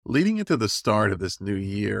Leading into the start of this new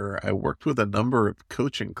year, I worked with a number of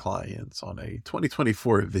coaching clients on a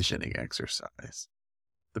 2024 visioning exercise.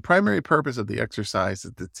 The primary purpose of the exercise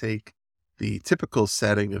is to take the typical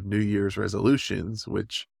setting of New Year's resolutions,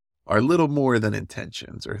 which are little more than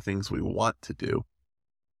intentions or things we want to do,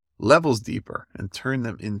 levels deeper and turn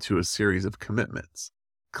them into a series of commitments,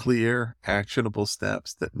 clear, actionable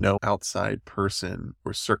steps that no outside person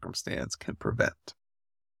or circumstance can prevent.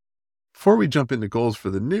 Before we jump into goals for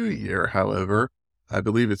the new year, however, I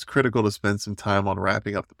believe it's critical to spend some time on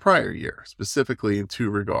wrapping up the prior year, specifically in two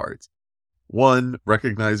regards. One,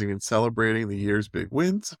 recognizing and celebrating the year's big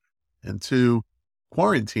wins, and two,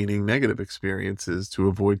 quarantining negative experiences to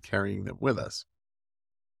avoid carrying them with us.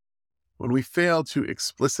 When we fail to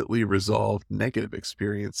explicitly resolve negative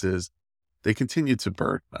experiences, they continue to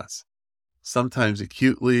burden us, sometimes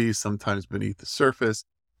acutely, sometimes beneath the surface,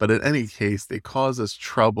 but in any case, they cause us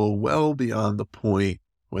trouble well beyond the point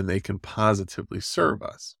when they can positively serve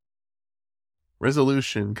us.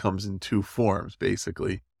 Resolution comes in two forms,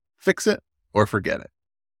 basically. Fix it or forget it.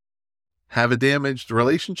 Have a damaged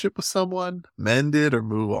relationship with someone, mend it or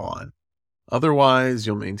move on. Otherwise,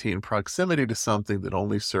 you'll maintain proximity to something that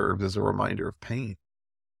only serves as a reminder of pain.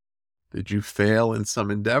 Did you fail in some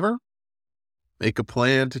endeavor? Make a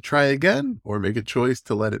plan to try again or make a choice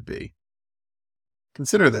to let it be.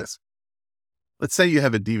 Consider this. Let's say you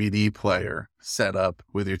have a DVD player set up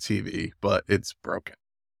with your TV, but it's broken.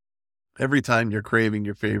 Every time you're craving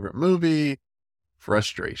your favorite movie,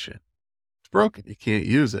 frustration. It's broken. You can't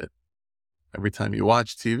use it. Every time you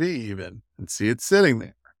watch TV even and see it sitting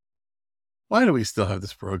there. Why do we still have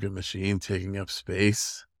this broken machine taking up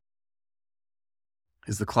space?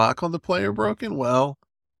 Is the clock on the player broken? Well,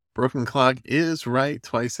 broken clock is right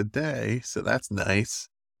twice a day, so that's nice.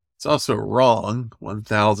 It's also wrong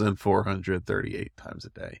 1,438 times a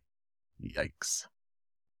day. Yikes.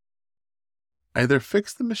 Either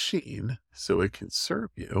fix the machine so it can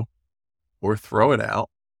serve you, or throw it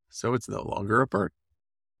out so it's no longer a burden,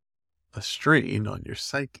 a strain on your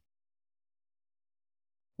psyche.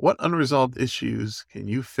 What unresolved issues can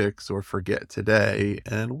you fix or forget today,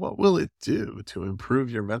 and what will it do to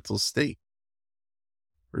improve your mental state?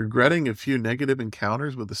 Regretting a few negative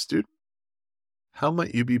encounters with a student? How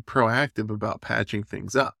might you be proactive about patching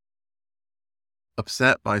things up?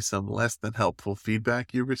 Upset by some less than helpful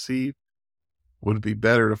feedback you received? Would it be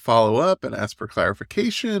better to follow up and ask for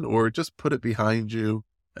clarification or just put it behind you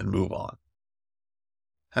and move on?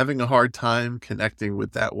 Having a hard time connecting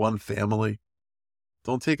with that one family?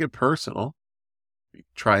 Don't take it personal.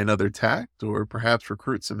 Try another tact or perhaps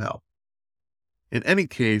recruit some help. In any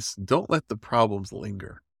case, don't let the problems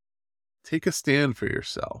linger. Take a stand for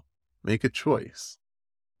yourself. Make a choice.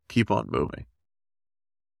 Keep on moving.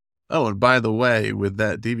 Oh, and by the way, with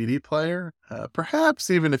that DVD player, perhaps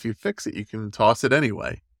even if you fix it, you can toss it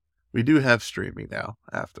anyway. We do have streaming now,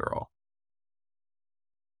 after all.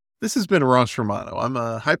 This has been Romano. I'm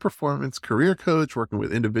a high-performance career coach working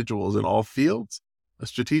with individuals in all fields, a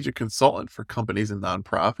strategic consultant for companies and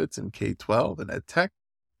nonprofits in K-12 and ed tech,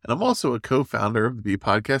 and I'm also a co-founder of the B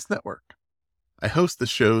Podcast Network. I host the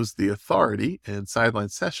shows The Authority and Sideline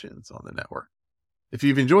Sessions on the network. If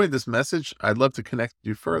you've enjoyed this message, I'd love to connect with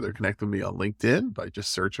you further. Connect with me on LinkedIn by just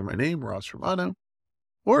searching my name, Romano.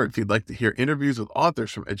 Or if you'd like to hear interviews with authors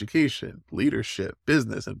from education, leadership,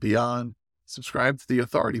 business, and beyond, subscribe to The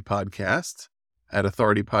Authority Podcast at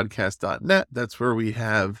authoritypodcast.net. That's where we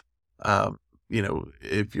have,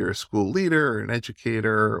 if you're a school leader or an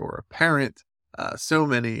educator or a parent, so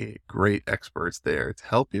many great experts there to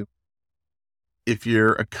help you. If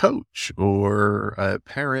you're a coach or a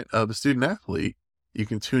parent of a student athlete, you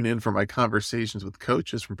can tune in for my conversations with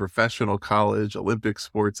coaches from professional, college, Olympic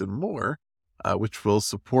sports, and more, which will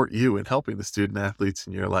support you in helping the student athletes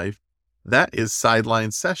in your life. That is Sideline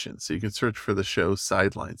Sessions. So you can search for the show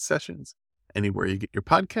Sideline Sessions anywhere you get your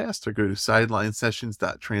podcast or go to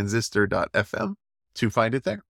sidelinesessions.transistor.fm to find it there.